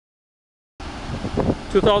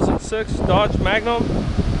2006 Dodge Magnum.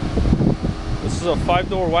 This is a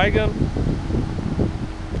 5-door wagon.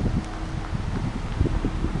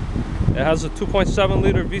 It has a 2.7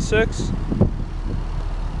 liter V6.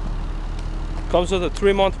 Comes with a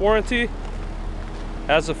 3-month warranty.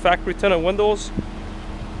 Has a factory tinted windows.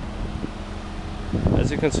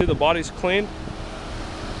 As you can see, the body's clean.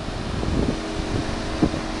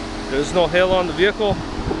 There's no hail on the vehicle.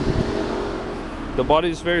 The body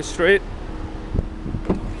is very straight.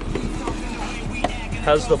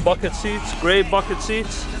 Has the bucket seats, gray bucket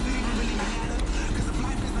seats.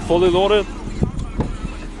 Fully loaded.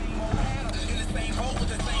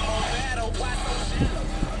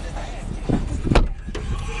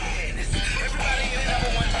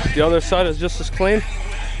 The other side is just as clean.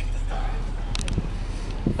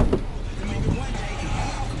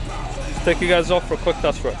 Let's take you guys off for a quick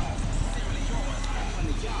test ride.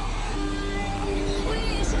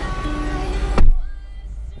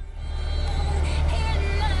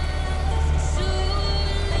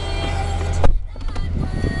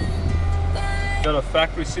 Got a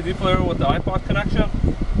factory CD player with the iPod connection.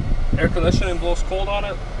 Air conditioning blows cold on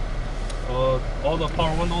it. All the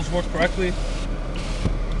power windows work correctly.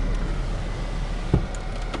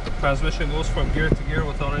 Transmission goes from gear to gear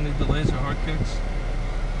without any delays or hard kicks.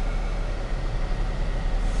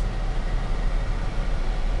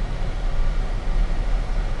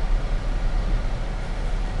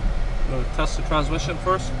 I'm going to test the transmission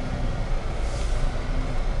first.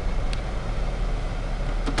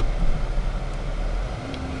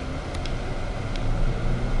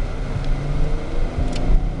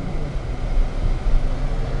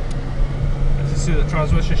 As you see, the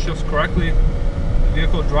transmission shifts correctly. The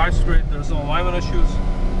vehicle drives straight, there's no alignment issues.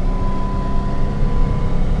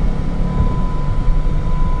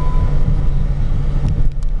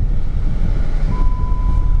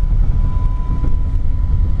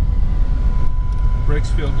 Brakes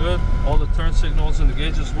feel good, all the turn signals and the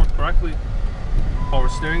gauges work correctly. Power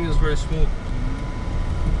steering is very smooth.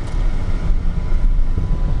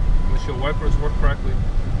 Windshield wipers work correctly.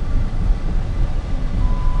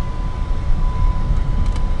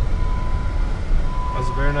 Has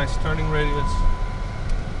a very nice turning radius.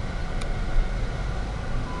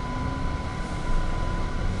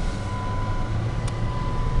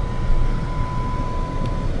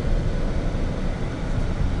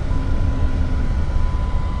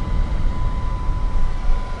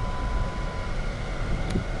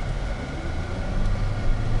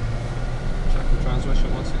 Check the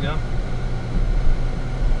transmission once again.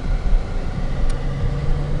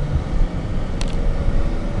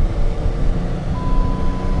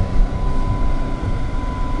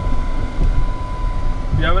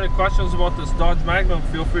 If you have any questions about this Dodge Magnum,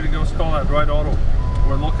 feel free to give us a call at Ride Auto.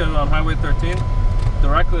 We're located on Highway 13,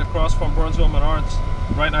 directly across from Burnsville Menards,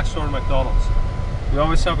 right next door to McDonald's. We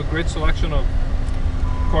always have a great selection of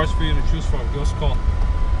cars for you to choose from. Give us a call.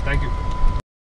 Thank you.